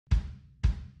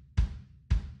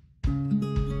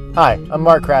Hi, I'm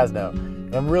Mark Krasno,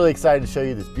 and I'm really excited to show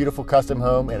you this beautiful custom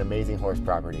home and amazing horse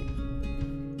property.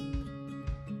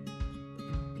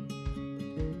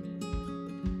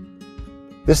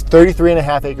 This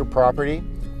 33.5 acre property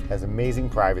has amazing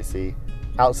privacy,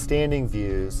 outstanding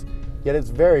views, yet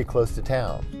it's very close to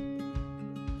town.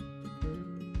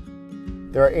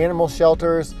 There are animal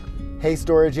shelters, hay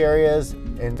storage areas,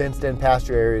 and fenced-in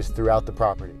pasture areas throughout the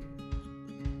property.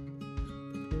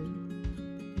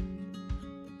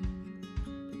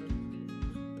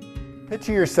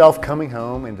 Picture yourself coming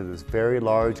home into this very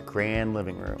large, grand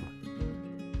living room.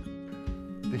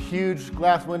 The huge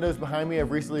glass windows behind me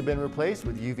have recently been replaced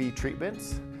with UV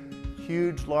treatments.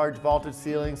 Huge, large vaulted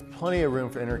ceilings, plenty of room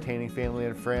for entertaining family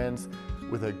and friends,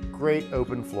 with a great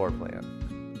open floor plan.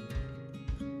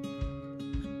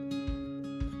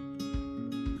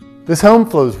 This home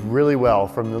flows really well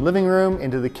from the living room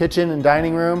into the kitchen and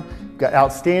dining room. You've got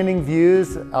outstanding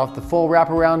views off the full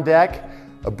wraparound deck,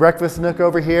 a breakfast nook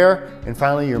over here, and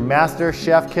finally your master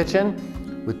chef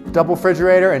kitchen with double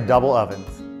refrigerator and double ovens.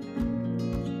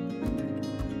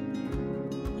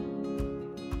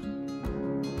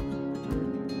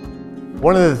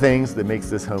 One of the things that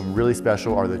makes this home really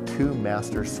special are the two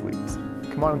master suites.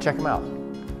 Come on and check them out.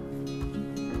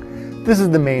 This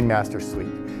is the main master suite.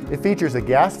 It features a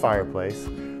gas fireplace,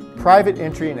 private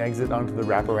entry and exit onto the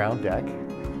wraparound deck,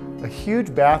 a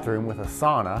huge bathroom with a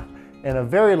sauna, and a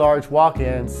very large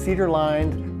walk-in,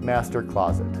 cedar-lined master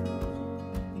closet.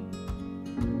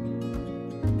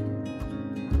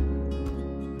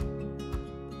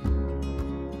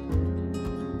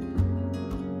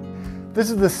 This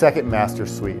is the second master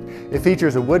suite. It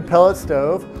features a wood pellet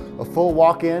stove, a full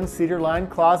walk-in,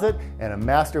 cedar-lined closet, and a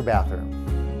master bathroom.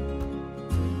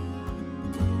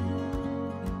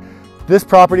 This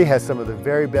property has some of the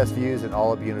very best views in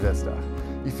all of Buena Vista.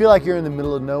 You feel like you're in the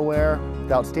middle of nowhere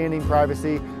with outstanding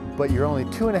privacy, but you're only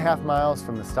 2.5 miles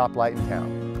from the stoplight in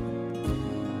town.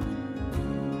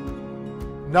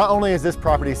 Not only is this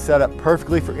property set up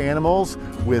perfectly for animals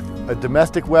with a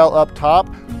domestic well up top,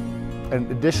 an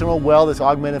additional well that's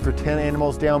augmented for 10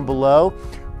 animals down below,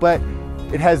 but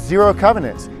it has 0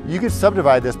 covenants. You could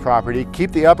subdivide this property,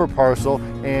 keep the upper parcel,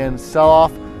 and sell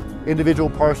off individual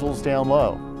parcels down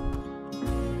low.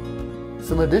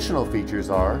 Some additional features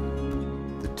are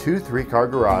the 2 3-car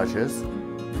garages,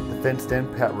 the fenced-in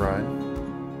pet run,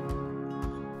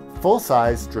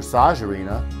 full-size dressage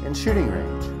arena, and shooting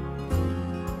range.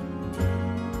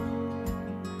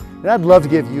 And I'd love to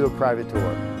give you a private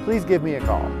tour. Please give me a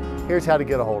call. Here's how to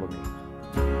get a hold of me.